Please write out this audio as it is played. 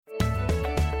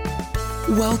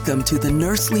Welcome to the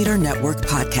Nurse Leader Network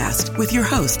podcast with your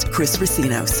host, Chris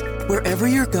Racinos. Wherever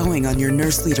you're going on your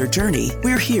nurse leader journey,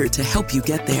 we're here to help you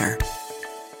get there.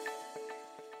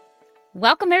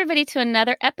 Welcome, everybody, to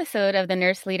another episode of the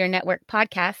Nurse Leader Network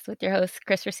podcast with your host,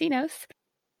 Chris Racinos.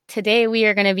 Today, we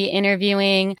are going to be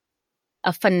interviewing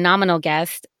a phenomenal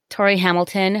guest. Tori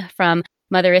Hamilton from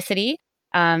Mothericity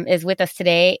is with us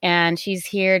today, and she's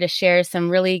here to share some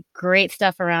really great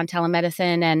stuff around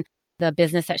telemedicine and the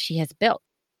business that she has built.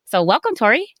 So welcome,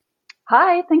 Tori.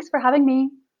 Hi, thanks for having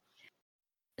me.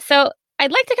 So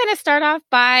I'd like to kind of start off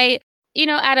by,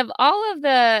 out of all of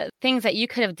the things that you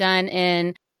could have done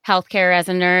in healthcare as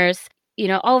a nurse,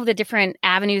 all of the different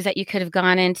avenues that you could have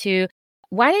gone into,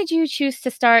 why did you choose to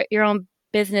start your own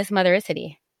business,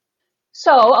 Mothericity?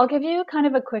 So I'll give you kind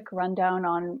of a quick rundown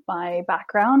on my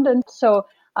background. And so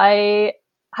I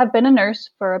have been a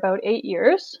nurse for about 8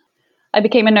 years. I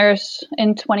became a nurse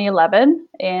in 2011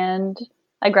 and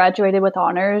I graduated with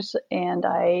honors, and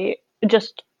I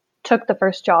just took the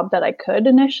first job that I could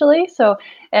initially.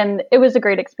 And it was a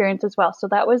great experience as well. So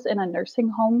that was in a nursing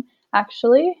home,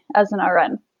 actually, as an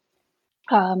RN.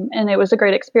 And it was a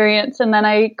great experience. And then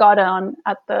I got on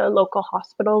at the local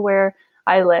hospital where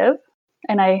I live,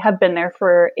 and I have been there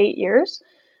for 8 years.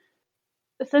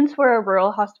 Since we're a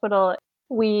rural hospital,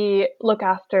 we look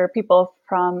after people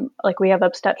from, we have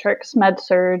obstetrics,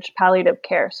 med-surg, palliative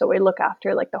care. So we look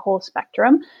after the whole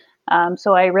spectrum.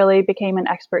 So I really became an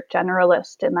expert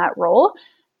generalist in that role.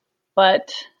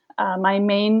 But my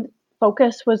main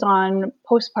focus was on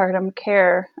postpartum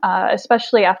care,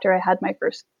 especially after I had my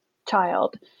first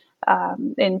child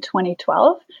in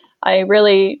 2012. I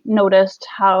really noticed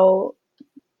how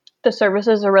the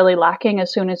services are really lacking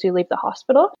as soon as you leave the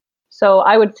hospital. So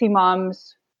I would see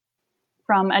moms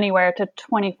from anywhere to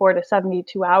 24 to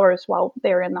 72 hours while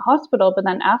they're in the hospital. But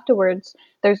then afterwards,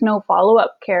 there's no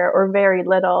follow-up care or very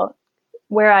little.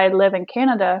 Where I live in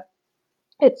Canada,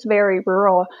 it's very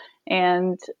rural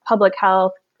and public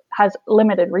health has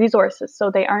limited resources. So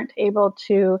they aren't able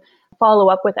to follow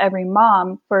up with every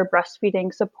mom for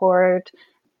breastfeeding support.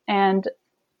 And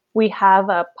we have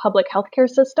a public healthcare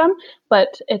system,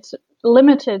 but it's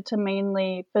limited to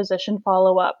mainly physician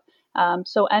follow-up.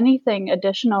 So anything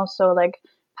additional, so like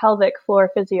pelvic floor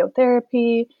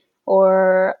physiotherapy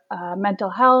or mental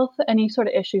health, any sort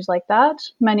of issues like that,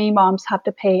 many moms have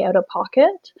to pay out of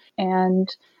pocket,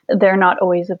 and they're not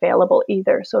always available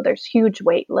either. So there's huge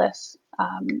wait lists,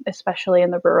 especially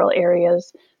in the rural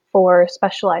areas, for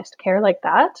specialized care like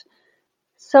that.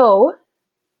 So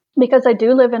because I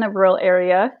do live in a rural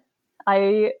area,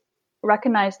 I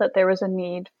recognized that there was a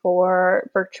need for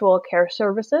virtual care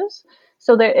services.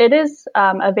 So it is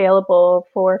available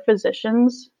for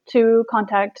physicians to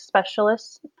contact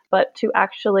specialists, but to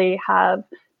actually have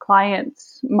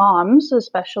clients, moms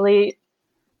especially,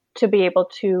 to be able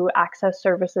to access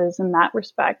services in that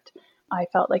respect, I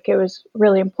felt like it was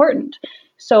really important.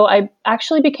 So I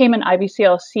actually became an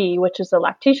IBCLC, which is a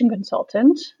lactation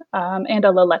consultant, and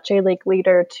a La Leche League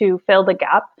leader to fill the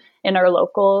gap in our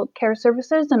local care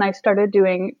services. And I started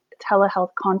doing telehealth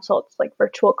consults, like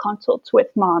virtual consults with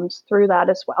moms through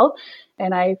that as well.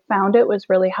 And I found it was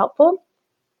really helpful.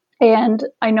 And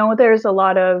I know there's a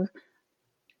lot of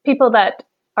people that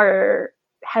are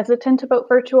hesitant about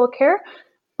virtual care,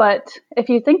 but if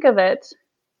you think of it,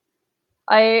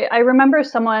 I remember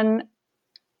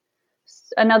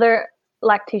another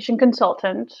lactation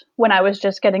consultant, when I was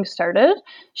just getting started,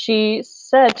 she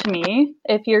said to me,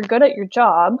 if you're good at your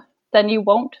job, then you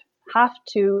won't have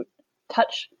to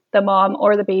touch the mom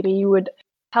or the baby. You would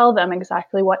tell them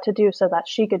exactly what to do so that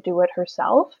she could do it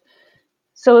herself.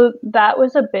 So that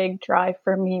was a big drive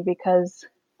for me, because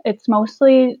it's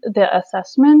mostly the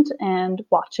assessment and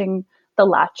watching the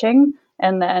latching,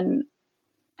 and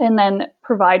then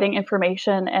providing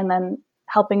information, and then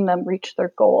helping them reach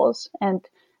their goals and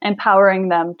empowering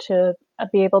them to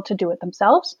be able to do it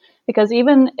themselves. Because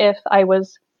even if I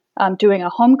was doing a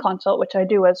home consult, which I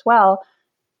do as well,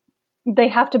 they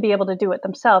have to be able to do it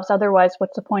themselves. Otherwise,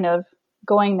 what's the point of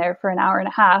going there for an hour and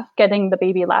a half, getting the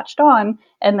baby latched on,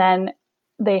 and then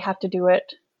they have to do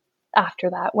it after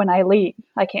that when I leave?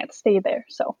 I can't stay there.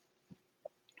 So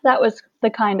that was the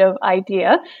kind of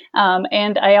idea.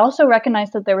 And I also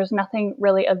recognized that there was nothing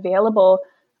really available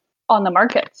on the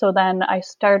market. So then I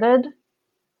started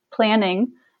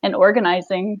planning and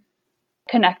organizing,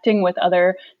 connecting with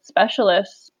other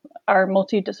specialists, our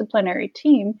multidisciplinary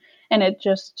team, and it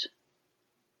just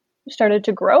started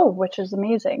to grow, which is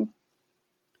amazing.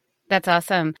 That's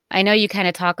awesome. I know you kind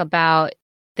of talk about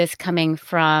this coming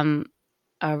from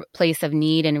a place of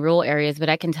need in rural areas, but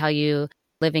I can tell you,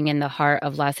 living in the heart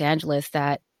of Los Angeles,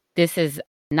 that this is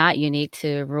not unique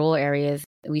to rural areas.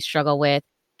 We struggle with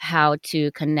how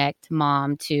to connect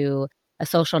mom to a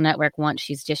social network once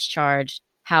she's discharged,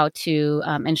 how to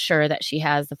ensure that she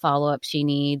has the follow-up she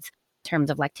needs in terms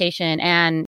of lactation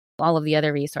and all of the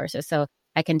other resources. So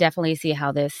I can definitely see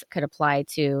how this could apply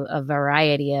to a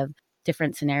variety of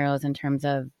different scenarios in terms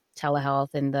of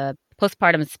telehealth in the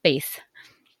postpartum space.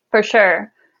 For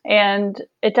sure. And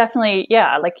it definitely,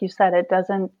 like you said,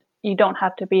 you don't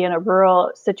have to be in a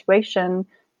rural situation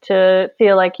to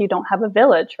feel like you don't have a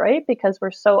village, right? Because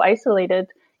we're so isolated.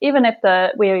 Even if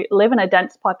we live in a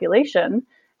dense population,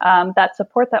 that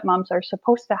support that moms are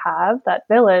supposed to have, that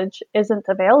village, isn't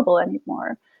available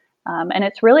anymore. And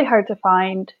it's really hard to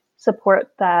find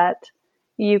support that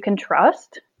you can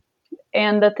trust.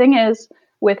 And the thing is,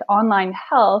 with online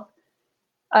health,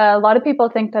 a lot of people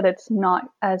think that it's not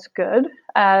as good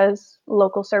as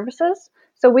local services.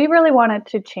 So we really wanted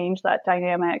to change that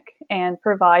dynamic and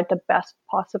provide the best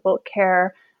possible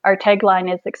care. Our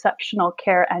tagline is exceptional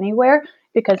care anywhere,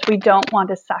 because we don't want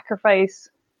to sacrifice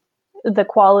the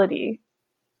quality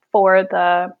for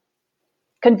the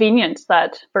convenience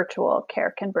that virtual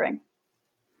care can bring.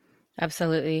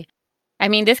 Absolutely. I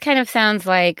mean, this kind of sounds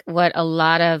like what a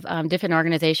lot of different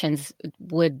organizations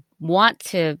would want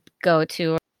to go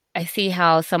to. I see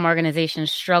how some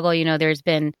organizations struggle. You know, there's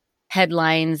been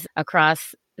headlines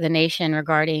across the nation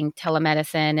regarding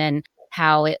telemedicine and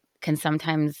how it can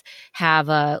sometimes have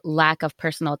a lack of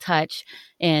personal touch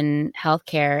in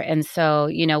healthcare. And so,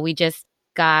 you know, we just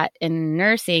got in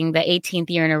nursing the 18th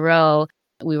year in a row.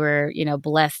 We were, you know,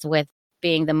 blessed with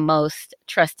being the most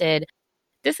trusted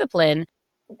discipline.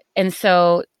 And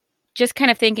so just kind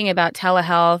of thinking about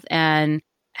telehealth and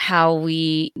how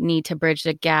we need to bridge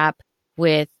the gap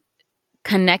with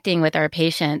connecting with our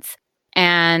patients,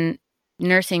 and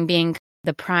nursing being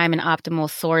the prime and optimal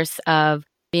source of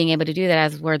being able to do that,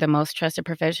 as we're the most trusted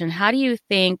profession. How do you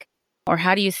think, or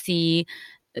how do you see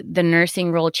the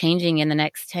nursing role changing in the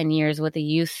next 10 years with the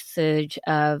usage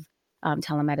of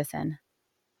telemedicine?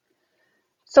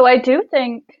 So I do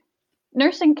think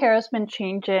nursing care has been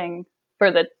changing for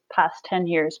the past 10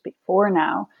 years before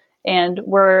now. And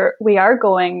we are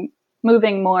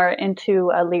moving more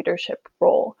into a leadership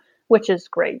role, which is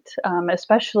great,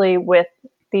 especially with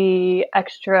the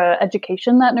extra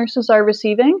education that nurses are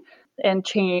receiving and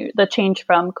the change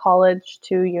from college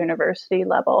to university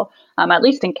level. At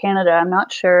least in Canada, I'm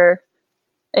not sure,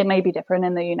 it may be different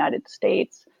in the United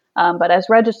States. But as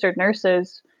registered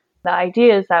nurses, the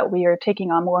idea is that we are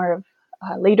taking on more of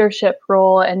a leadership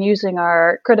role and using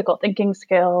our critical thinking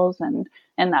skills and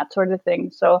that sort of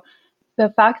thing. So the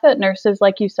fact that nurses,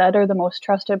 like you said, are the most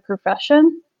trusted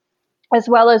profession, as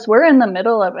well as we're in the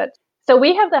middle of it. So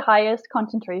we have the highest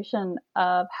concentration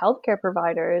of healthcare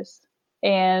providers,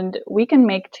 and we can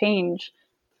make change.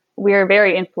 We are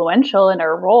very influential in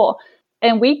our role,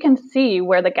 and we can see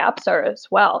where the gaps are as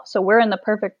well. So we're in the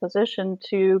perfect position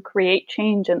to create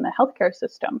change in the healthcare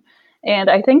system. And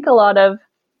I think a lot of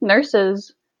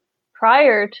nurses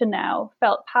prior to now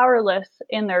felt powerless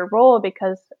in their role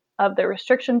because of the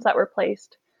restrictions that were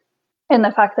placed, and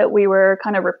the fact that we were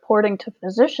kind of reporting to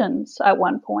physicians at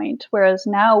one point, whereas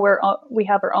now we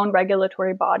have our own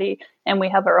regulatory body and we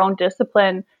have our own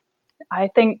discipline. I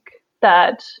think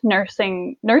that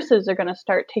nurses are going to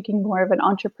start taking more of an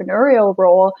entrepreneurial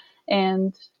role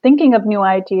and thinking of new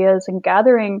ideas and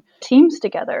gathering teams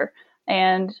together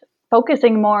and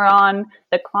focusing more on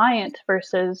the client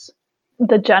versus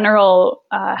the general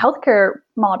healthcare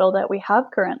model that we have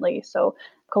currently. So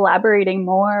collaborating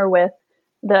more with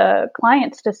the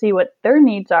clients to see what their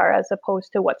needs are as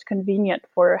opposed to what's convenient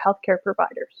for healthcare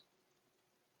providers.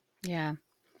 Yeah,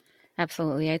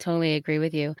 absolutely. I totally agree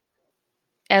with you.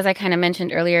 As I kind of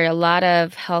mentioned earlier, a lot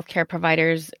of healthcare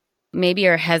providers maybe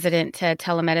are hesitant to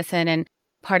telemedicine. And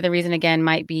part of the reason, again,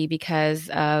 might be because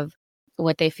of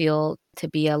what they feel to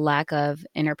be a lack of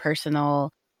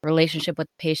interpersonal relationship with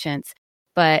patients.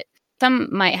 But some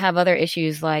might have other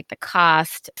issues like the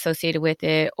cost associated with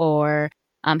it, or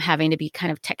having to be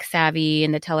kind of tech savvy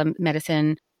in the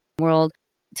telemedicine world.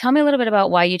 Tell me a little bit about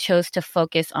why you chose to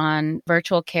focus on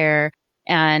virtual care,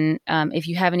 and if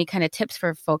you have any kind of tips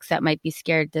for folks that might be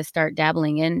scared to start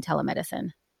dabbling in telemedicine.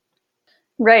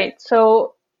 Right.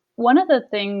 So one of the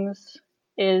things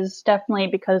is definitely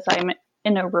because I'm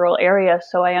in a rural area,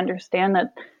 so I understand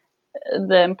that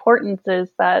the importance is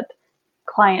that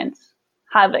clients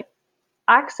have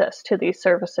access to these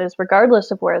services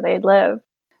regardless of where they live.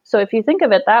 So if you think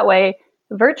of it that way,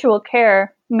 virtual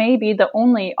care may be the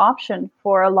only option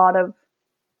for a lot of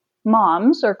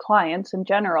moms or clients in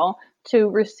general to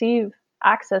receive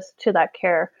access to that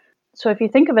care. So if you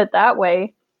think of it that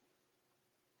way,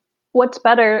 what's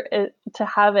better is to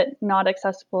have it not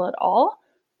accessible at all,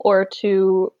 or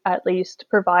to at least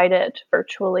provide it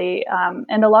virtually.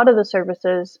 And a lot of the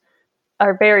services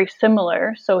are very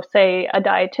similar. So say a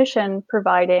dietitian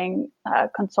providing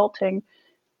consulting,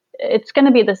 it's going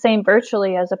to be the same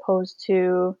virtually as opposed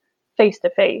to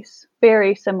face-to-face,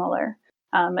 very similar,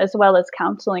 as well as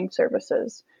counseling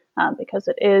services, because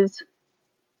it is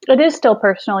still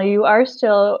personal. You are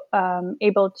still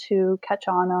able to catch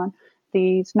on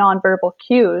these nonverbal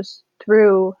cues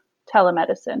through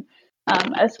telemedicine.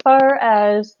 As far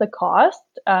as the cost,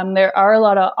 there are a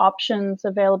lot of options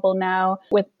available now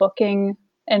with booking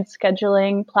and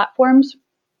scheduling platforms,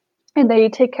 and they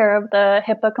take care of the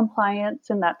HIPAA compliance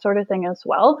and that sort of thing as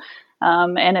well.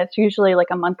 And it's usually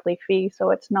like a monthly fee, so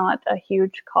it's not a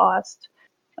huge cost.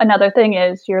 Another thing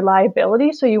is your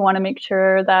liability. So you want to make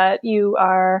sure that you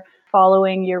are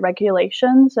following your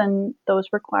regulations and those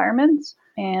requirements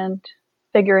and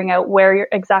figuring out where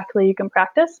exactly you can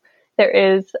practice. There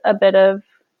is a bit of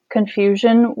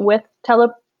confusion with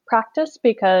telepractice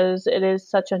because it is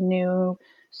such a new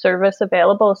service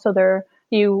available. So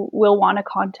you will want to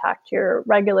contact your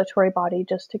regulatory body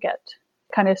just to get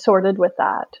kind of sorted with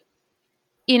that.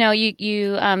 You know, you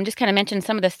just kind of mentioned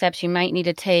some of the steps you might need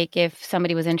to take if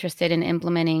somebody was interested in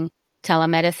implementing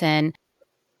telemedicine.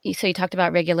 So you talked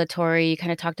about regulatory, you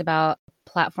kind of talked about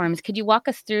platforms. Could you walk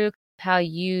us through how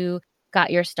you got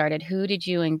yours started? Who did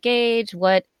you engage?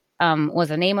 What was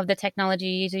the name of the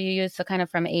technology you used? So kind of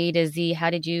from A to Z, how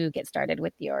did you get started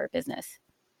with your business?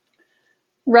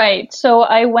 Right. So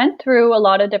I went through a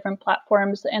lot of different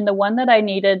platforms, and the one that I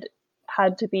needed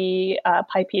had to be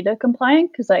PIPEDA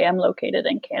compliant because I am located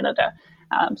in Canada.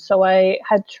 So I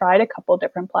had tried a couple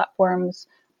different platforms,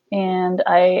 and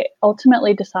I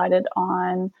ultimately decided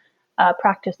on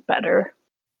Practice Better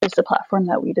is the platform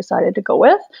that we decided to go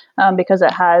with because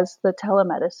it has the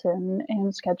telemedicine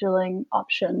and scheduling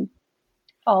option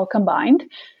all combined.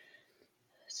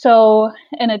 So,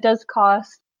 and it does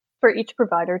cost for each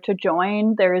provider to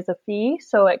join. There is a fee,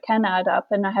 so it can add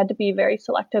up. And I had to be very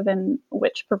selective in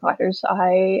which providers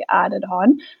I added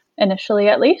on, initially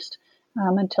at least,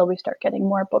 until we start getting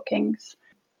more bookings.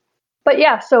 But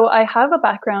yeah, so I have a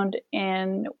background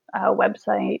in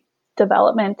website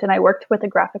development, and I worked with a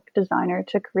graphic designer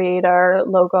to create our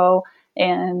logo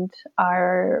and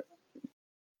our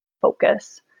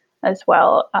focus as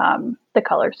well, the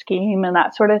color scheme and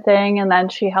that sort of thing. And then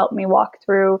she helped me walk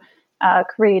through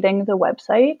creating the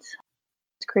website.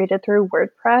 It's created through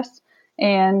WordPress,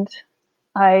 and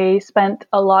I spent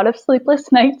a lot of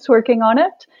sleepless nights working on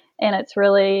it, and it's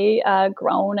really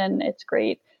grown, and it's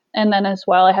great. And then as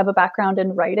well, I have a background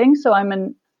in writing, so I'm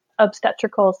an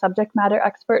obstetrical subject matter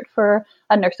expert for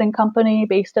a nursing company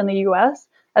based in the US,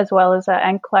 as well as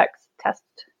an NCLEX test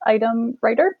item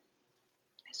writer.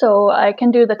 So I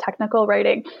can do the technical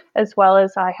writing, as well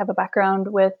as I have a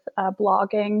background with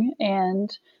blogging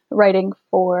and writing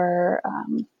for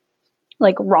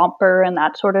like Romper and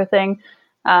that sort of thing,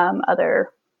 other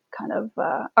kind of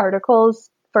articles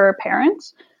for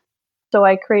parents. So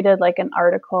I created like an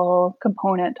article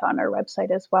component on our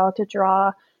website as well to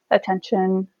draw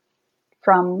attention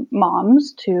from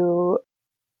moms to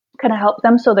kind of help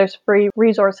them. So there's free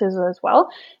resources as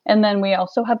well. And then we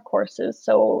also have courses.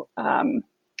 So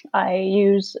I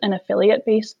use an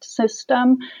affiliate-based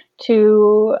system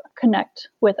to connect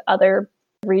with other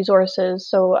resources.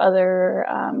 So other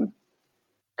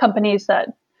companies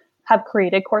that have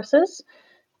created courses.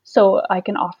 So I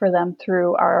can offer them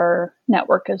through our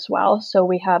network as well. So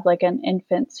we have like an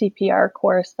infant CPR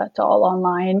course that's all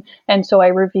online. And so I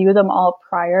review them all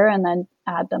prior and then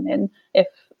add them in if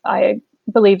I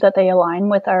believe that they align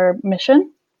with our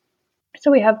mission.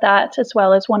 So we have that, as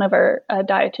well as one of our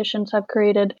dietitians have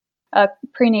created a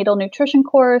prenatal nutrition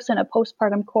course and a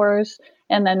postpartum course.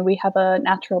 And then we have a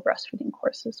natural breastfeeding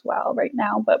course as well right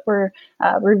now, but we're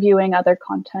reviewing other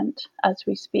content as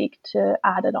we speak to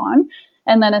add it on.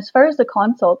 And then as far as the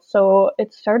consults, so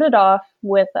it started off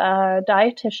with a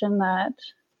dietitian that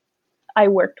I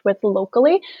worked with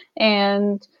locally,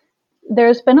 and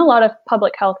there's been a lot of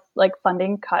public health like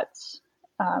funding cuts,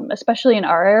 especially in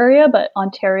our area, but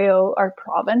Ontario, our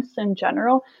province in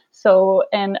general. So,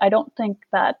 and I don't think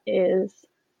that is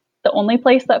the only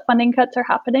place that funding cuts are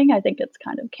happening. I think it's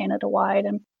kind of Canada-wide,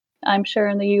 and I'm sure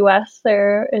in the US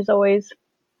there is always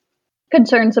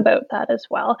concerns about that as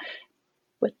well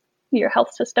with your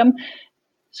health system.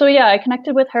 So yeah, I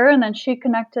connected with her, and then she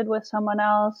connected with someone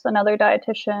else, another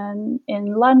dietitian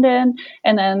in London,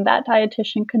 and then that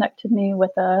dietitian connected me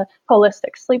with a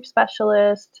holistic sleep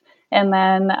specialist. And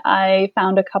then I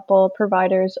found a couple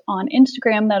providers on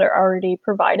Instagram that are already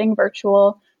providing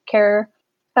virtual care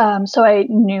So I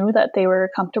knew that they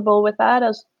were comfortable with that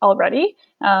as already.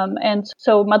 And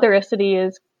so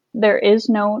Mothericity there is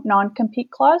no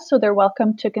non-compete clause, so they're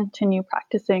welcome to continue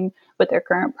practicing with their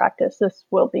current practice. This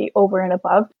will be over and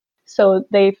above. So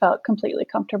they felt completely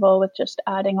comfortable with just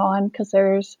adding on, because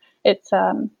it's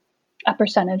a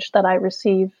percentage that I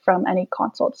receive from any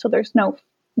consult. So there's no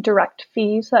direct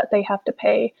fees that they have to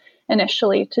pay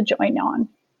initially to join on.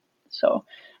 So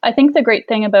I think the great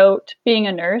thing about being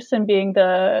a nurse and being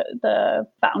the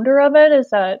founder of it is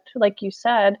that, like you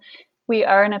said, we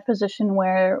are in a position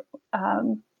where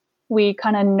we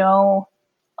kind of know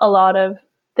a lot of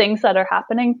things that are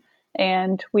happening,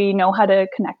 and we know how to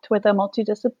connect with a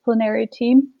multidisciplinary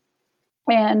team.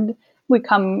 And we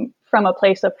come from a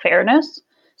place of fairness.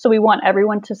 So we want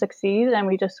everyone to succeed, and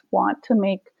we just want to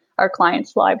make our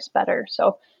clients' lives better.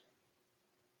 So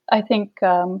I think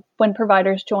when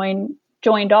providers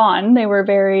joined on, they were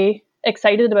very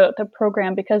excited about the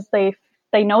program, because they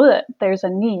know that there's a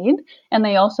need, and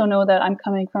they also know that I'm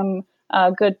coming from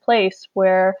a good place.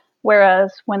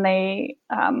 Whereas when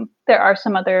there are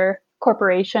some other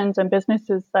corporations and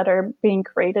businesses that are being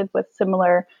created with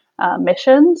similar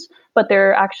missions, but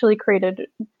they're actually created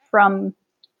from,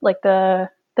 like, the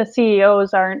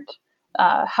CEOs aren't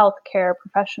healthcare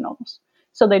professionals,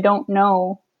 so they don't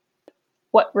know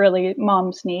what really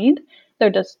moms need.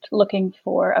 They're just looking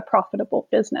for a profitable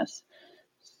business.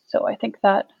 So I think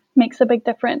that makes a big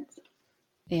difference.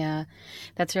 Yeah,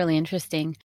 that's really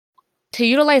interesting. To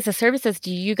utilize the services,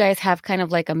 do you guys have kind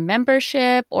of like a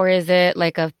membership, or is it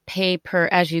like a pay per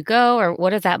as you go, or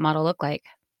what does that model look like?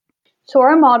 So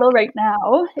our model right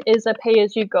now is a pay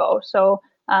as you go. So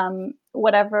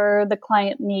whatever the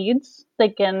client needs, they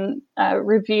can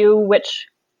review which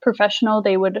professional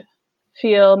they would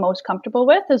feel most comfortable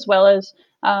with, as well as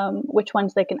which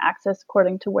ones they can access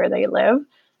according to where they live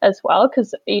as well,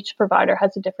 because each provider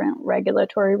has a different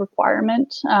regulatory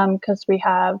requirement, because we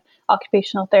have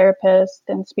occupational therapists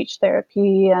and speech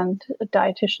therapy and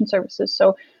dietitian services.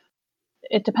 So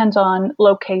it depends on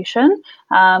location,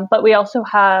 but we also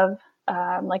have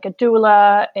like a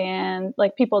doula and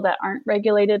like people that aren't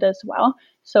regulated as well.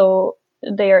 So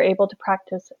they are able to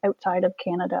practice outside of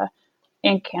Canada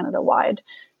and Canada-wide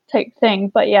type thing.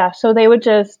 But yeah, so they would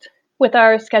just, with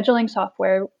our scheduling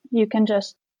software, you can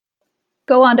just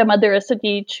go onto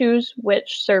Mothericity, choose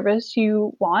which service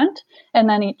you want, and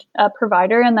then each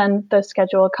provider, and then the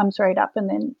schedule comes right up, and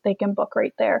then they can book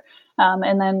right there,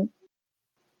 and then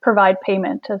provide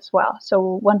payment as well.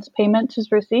 So once payment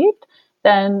is received,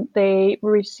 then they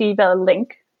receive a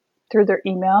link through their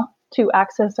email to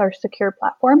access our secure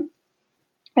platform,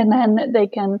 and then they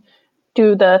can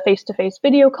do the face-to-face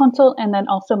video consult, and then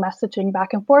also messaging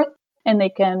back and forth, and they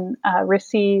can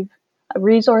receive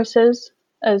resources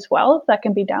as well that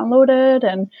can be downloaded.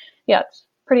 And yeah, it's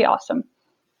pretty awesome.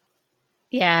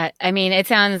 Yeah, I mean, it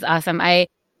sounds awesome.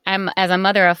 I'm as a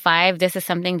mother of 5, this is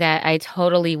something that I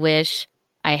totally wish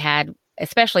I had,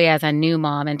 especially as a new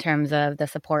mom, in terms of the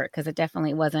support, because it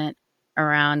definitely wasn't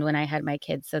around when I had my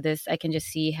kids. So I can just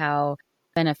see how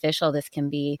beneficial this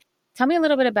can be. Tell me a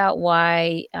little bit about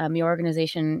why your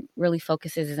organization really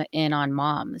focuses in on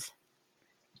moms.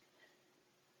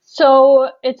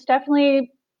 So it's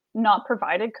definitely not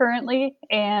provided currently,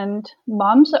 and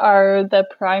moms are the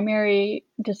primary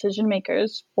decision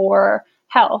makers for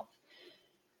health,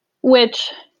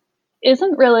 which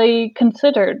isn't really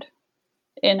considered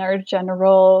in our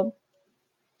general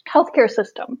healthcare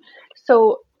system.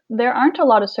 So there aren't a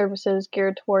lot of services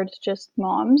geared towards just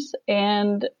moms,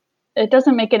 and it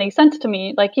doesn't make any sense to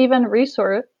me. Like, even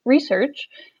research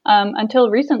until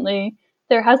recently,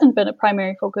 there hasn't been a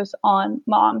primary focus on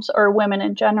moms or women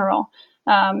in general.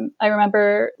 I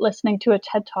remember listening to a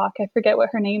TED Talk. I forget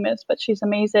what her name is, but she's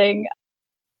amazing.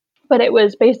 But it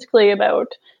was basically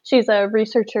about, she's a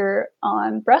researcher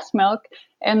on breast milk,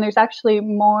 and there's actually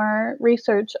more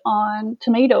research on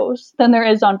tomatoes than there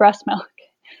is on breast milk.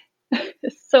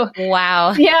 So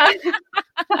wow. Yeah.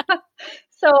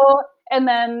 So, and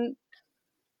then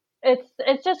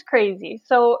it's just crazy.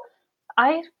 So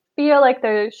I feel like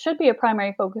there should be a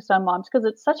primary focus on moms, because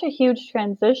it's such a huge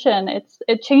transition.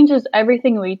 It changes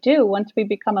everything we do once we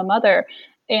become a mother,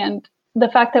 and the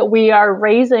fact that we are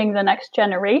raising the next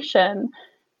generation.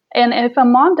 And if a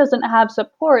mom doesn't have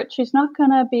support, she's not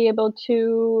going to be able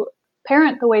to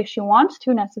parent the way she wants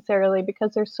to necessarily,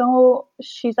 because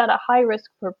she's at a high risk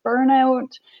for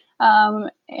burnout.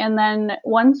 And then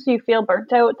once you feel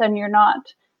burnt out, then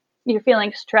you're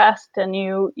feeling stressed, and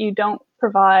you don't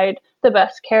provide the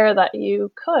best care that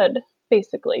you could,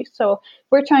 basically. So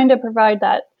we're trying to provide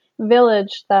that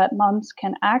village that moms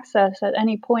can access at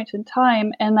any point in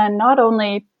time, and then not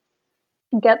only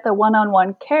get the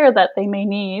one-on-one care that they may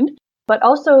need, but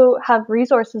also have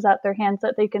resources at their hands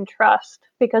that they can trust,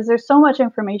 because there's so much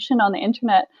information on the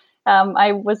internet.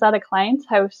 I was at a client's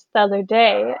house the other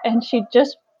day, and she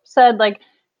just said like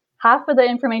half of the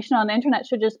information on the internet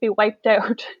should just be wiped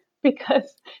out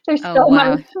because there's Oh, so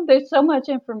wow. much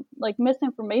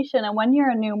misinformation. And when you're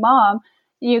a new mom,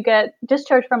 you get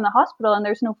discharged from the hospital and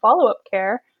there's no follow-up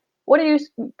care. What are you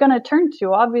going to turn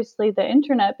to? Obviously the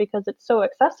internet, because it's so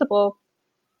accessible.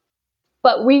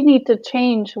 But we need to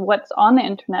change what's on the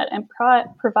internet and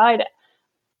provide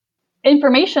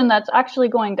information that's actually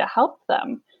going to help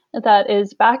them, that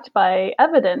is backed by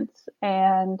evidence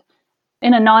and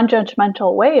in a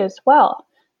non-judgmental way as well.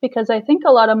 Because I think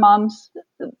a lot of moms,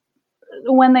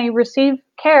 when they receive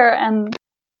care and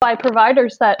by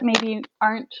providers that maybe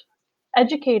aren't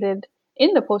educated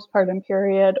in the postpartum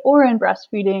period or in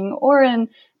breastfeeding or in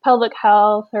pelvic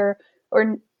health or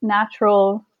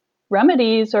natural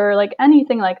remedies or like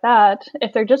anything like that,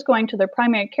 if they're just going to their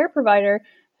primary care provider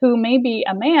who may be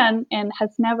a man and has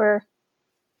never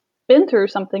been through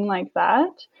something like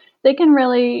that, they can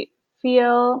really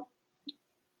feel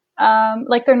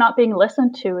like they're not being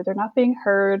listened to, they're not being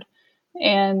heard,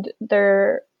 and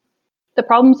the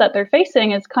problems that they're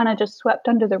facing is kind of just swept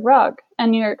under the rug,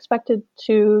 and you're expected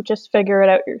to just figure it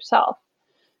out yourself.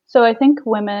 So I think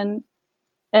women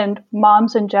and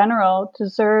moms in general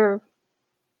deserve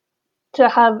to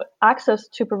have access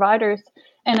to providers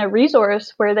and a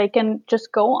resource where they can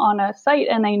just go on a site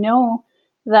and they know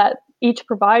that each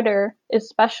provider is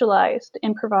specialized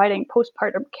in providing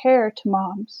postpartum care to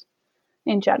moms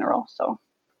in general. So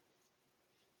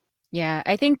Yeah,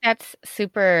 I think it's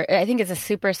a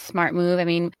super smart move. I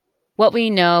mean, what we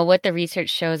know, what the research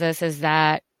shows us is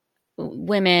that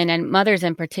women and mothers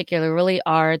in particular really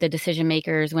are the decision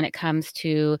makers when it comes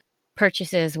to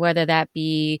purchases, whether that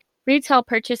be retail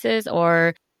purchases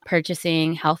or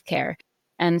purchasing healthcare.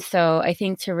 And so I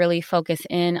think to really focus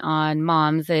in on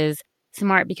moms is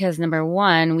smart because number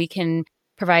one, we can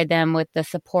provide them with the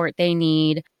support they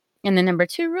need. And then number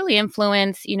two, really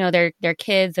influence, their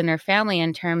kids and their family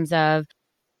in terms of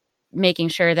making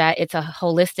sure that it's a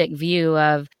holistic view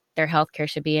of their healthcare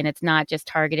should be. And it's not just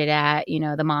targeted at,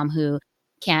 the mom who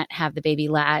can't have the baby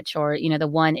latch or, the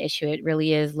one issue. It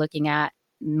really is looking at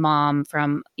mom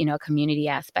from, a community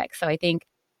aspect. So I think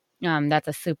that's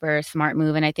a super smart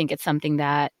move. And I think it's something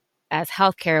that as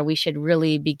healthcare, we should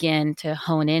really begin to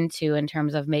hone into in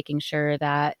terms of making sure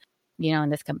that, in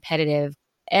this competitive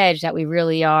edge that we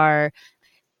really are,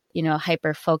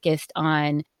 hyper focused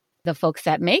on the folks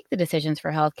that make the decisions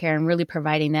for healthcare and really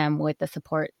providing them with the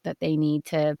support that they need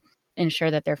to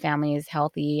ensure that their family is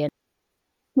healthy. And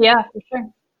yeah, for sure.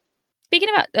 Speaking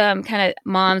about kind of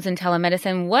moms and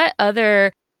telemedicine, what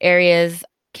other areas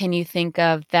can you think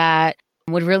of that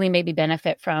would really maybe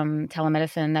benefit from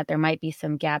telemedicine that there might be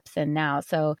some gaps in now?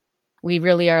 So we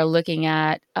really are looking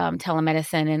at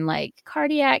telemedicine in like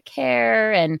cardiac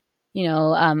care and,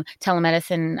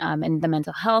 telemedicine in the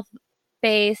mental health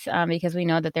space because we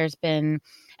know that there's been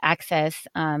access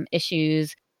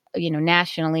issues,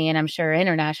 nationally and I'm sure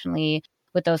internationally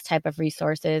with those type of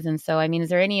resources. And so, I mean, is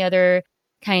there any other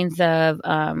kinds of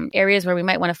areas where we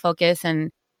might want to focus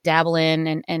and dabble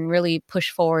in and really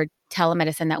push forward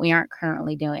telemedicine that we aren't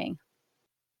currently doing?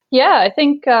 Yeah, I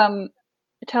think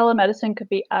telemedicine could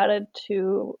be added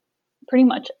to pretty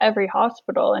much every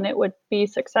hospital and it would be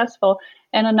successful.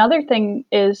 And another thing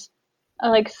is,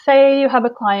 like, say you have a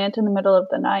client in the middle of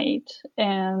the night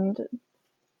and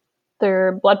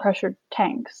their blood pressure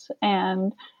tanks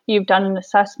and you've done an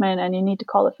assessment and you need to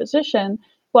call a physician.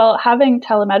 Well, having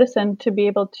telemedicine to be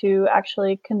able to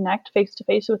actually connect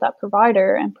face-to-face with that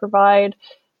provider and provide,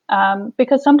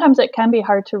 because sometimes it can be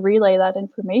hard to relay that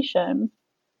information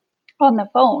on the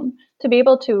phone, to be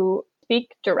able to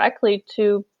speak directly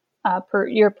to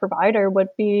your provider would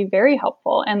be very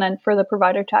helpful. And then for the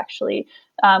provider to actually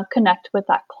connect with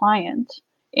that client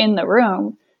in the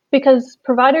room, because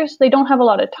providers, they don't have a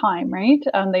lot of time, right?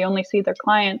 They only see their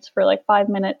clients for like 5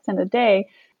 minutes in a day.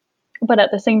 But at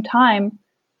the same time,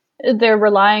 they're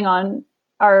relying on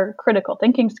our critical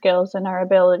thinking skills and our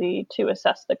ability to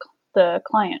assess the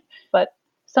client. But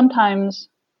sometimes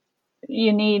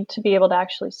you need to be able to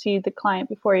actually see the client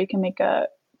before you can make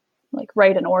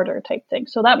write an order type thing.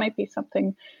 So that might be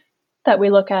something that we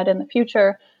look at in the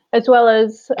future, as well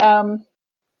as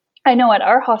I know at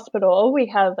our hospital we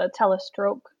have a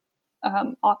telestroke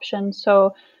option.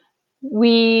 So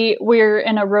we're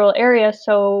in a rural area,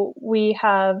 so we're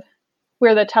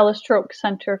the telestroke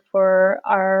center for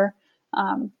our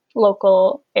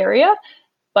local area.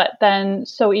 But then,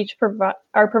 so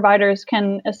our providers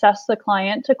can assess the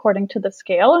client according to the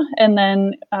scale, and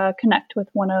then connect with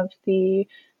one of the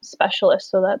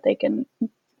specialists so that they can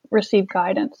receive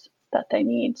guidance that they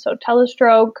need. So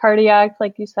telestroke, cardiac,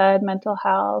 like you said, mental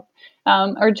health,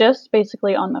 or just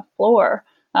basically on the floor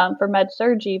for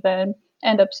med-surg even,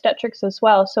 and obstetrics as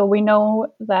well. So we know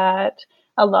that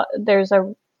there's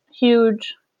a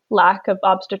huge lack of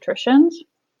obstetricians,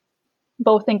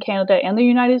 both in Canada and the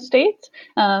United States,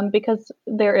 because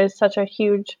there is such a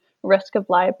huge risk of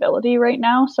liability right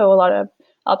now. So a lot of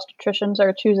obstetricians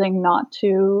are choosing not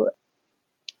to,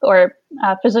 or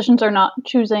physicians are not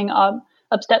choosing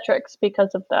obstetrics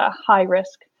because of the high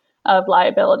risk of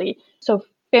liability. So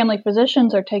family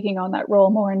physicians are taking on that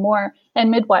role more and more, and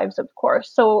midwives, of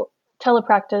course. So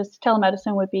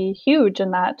telemedicine would be huge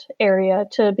in that area,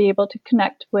 to be able to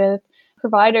connect with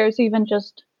providers, even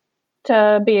just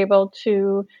to be able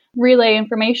to relay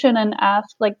information and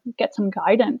ask, like, get some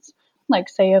guidance. Like,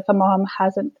 say if a mom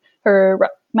her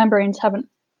membranes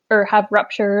have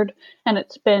ruptured and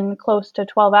it's been close to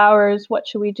 12 hours, what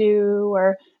should we do?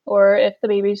 Or if the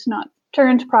baby's not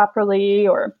turned properly,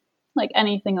 or like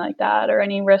anything like that, or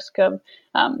any risk of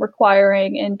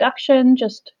requiring induction,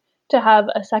 just to have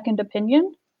a second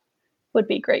opinion would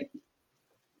be great.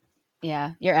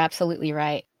 Yeah, you're absolutely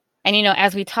right. And,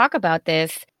 as we talk about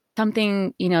this,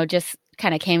 something, just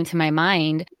kind of came to my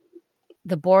mind.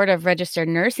 The Board of Registered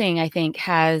Nursing, I think,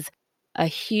 has a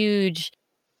huge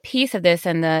piece of this,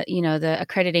 and the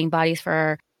accrediting bodies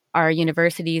for our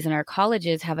universities and our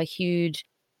colleges have a huge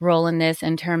role in this,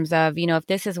 in terms of, if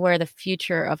this is where the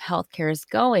future of healthcare is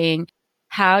going,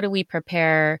 how do we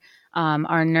prepare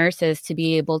our nurses to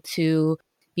be able to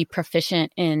be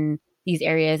proficient in these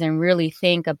areas and really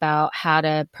think about how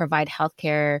to provide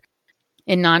healthcare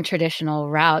in non-traditional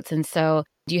routes? And so,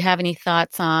 do you have any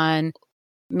thoughts on,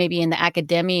 maybe in the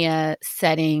academia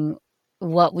setting,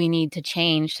 what we need to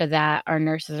change so that our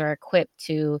nurses are equipped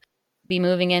to be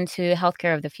moving into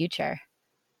healthcare of the future?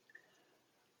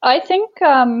 I think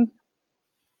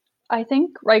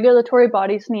regulatory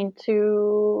bodies need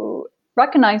to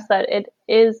recognize that it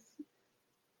is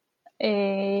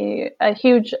a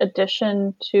huge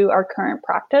addition to our current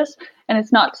practice, and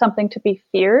it's not something to be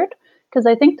feared, because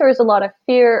I think there's a lot of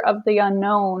fear of the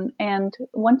unknown, and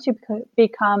once you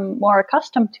become more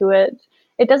accustomed to it,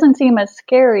 it doesn't seem as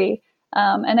scary.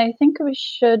 And I think we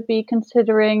should be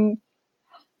considering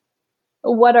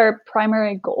what our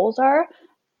primary goals are.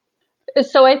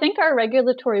 So I think our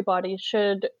regulatory bodies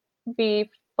should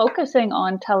be focusing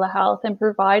on telehealth and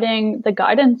providing the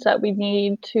guidance that we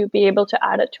need to be able to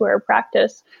add it to our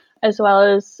practice, as well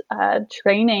as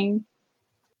training,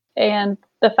 and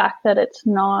the fact that it's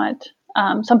not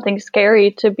something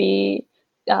scary to be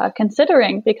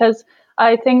considering. Because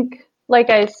I think, like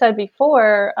I said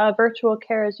before, virtual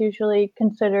care is usually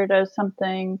considered as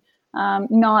something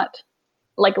not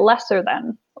like lesser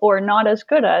than, or not as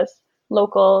good as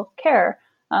local care.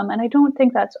 And I don't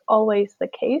think that's always the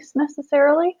case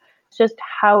necessarily. It's just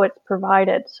how it's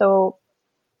provided. So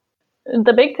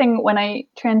the big thing when I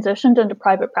transitioned into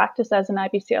private practice as an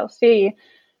IBCLC,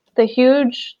 the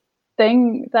huge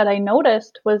thing that I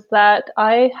noticed was that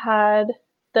I had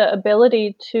the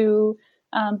ability to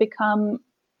become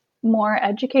more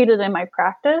educated in my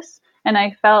practice. And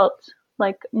I felt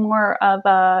like more of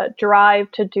a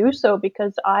drive to do so,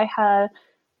 because I had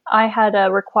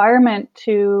a requirement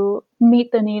to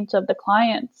meet the needs of the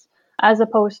clients, as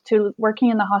opposed to working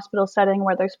in the hospital setting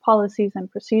where there's policies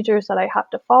and procedures that I have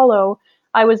to follow.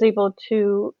 I was able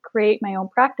to create my own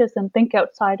practice and think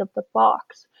outside of the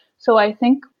box. So I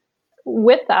think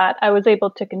with that, I was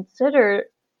able to consider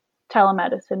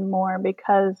telemedicine more,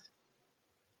 because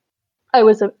I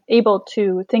was able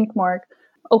to think more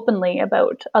openly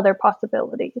about other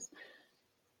possibilities.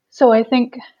 So I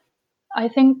think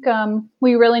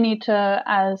we really need to,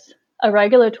 as a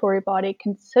regulatory body,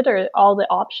 consider all the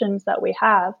options that we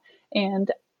have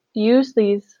and use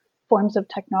these forms of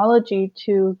technology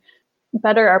to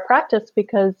better our practice,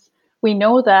 because we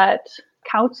know that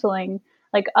counseling,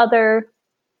 like other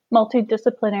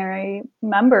multidisciplinary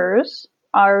members,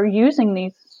 are using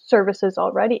these services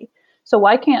already. So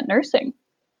why can't nursing?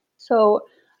 So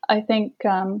I think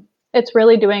it's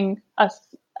really doing us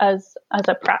as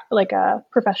a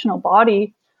professional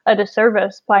body a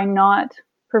disservice by not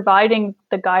providing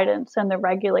the guidance and the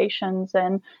regulations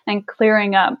and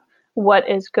clearing up what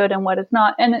is good and what is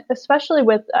not. And especially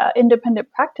with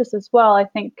independent practice as well, I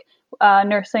think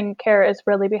nursing care is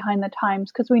really behind the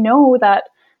times, because we know that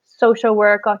social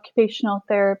work, occupational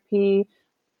therapy,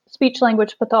 speech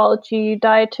language pathology,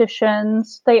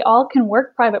 dietitians, they all can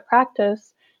work private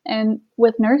practice And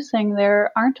with nursing,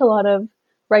 there aren't a lot of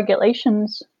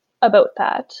regulations about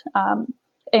that.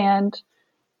 And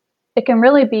it can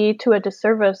really be to a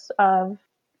disservice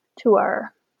to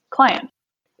our client,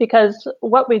 because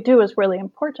what we do is really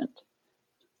important.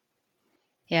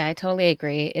 Yeah, I totally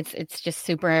agree. It's just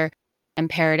super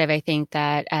imperative, I think,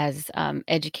 that as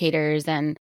educators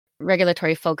and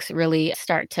regulatory folks really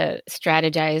start to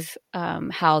strategize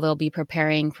how they'll be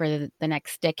preparing for the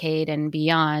next decade and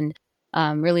beyond,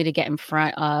 really to get in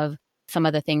front of some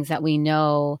of the things that we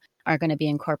know are going to be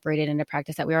incorporated into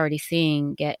practice that we're already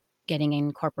seeing getting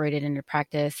incorporated into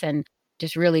practice, and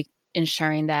just really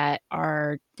ensuring that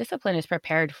our discipline is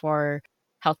prepared for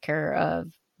healthcare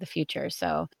of the future.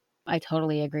 So I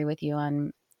totally agree with you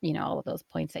on, all of those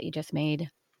points that you just made.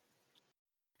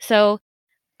 So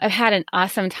I've had an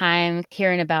awesome time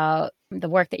hearing about the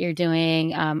work that you're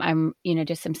doing. I'm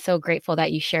so grateful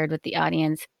that you shared with the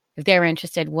audience, if they were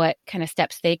interested, what kind of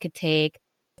steps they could take.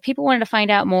 If people wanted to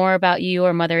find out more about you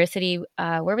or Mothericity,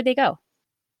 where would they go?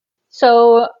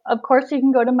 So, of course, you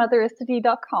can go to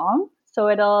mothericity.com.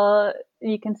 So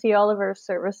you can see all of our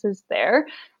services there,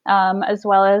 as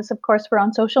well as, of course, we're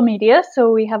on social media.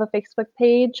 So we have a Facebook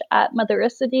page at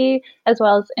Mothericity, as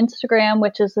well as Instagram,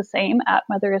 which is the same, at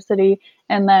Mothericity.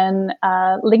 And then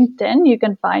LinkedIn, you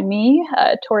can find me,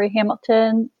 Tori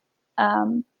Hamilton,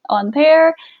 on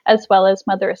there, as well as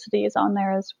Mothericity is on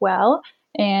there as well.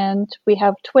 And we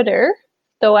have Twitter,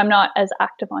 though I'm not as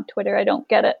active on Twitter. I don't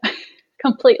get it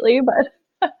completely, but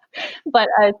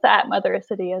it's at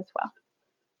Mothericity as well.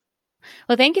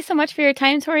 Well, thank you so much for your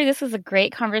time, Tori. This was a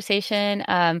great conversation.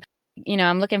 I'm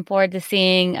looking forward to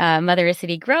seeing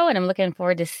Mothericity grow, and I'm looking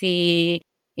forward to see,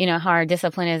 how our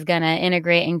discipline is going to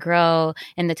integrate and grow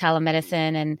in the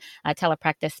telemedicine and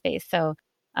telepractice space. So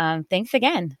thanks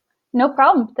again. No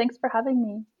problem. Thanks for having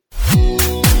me.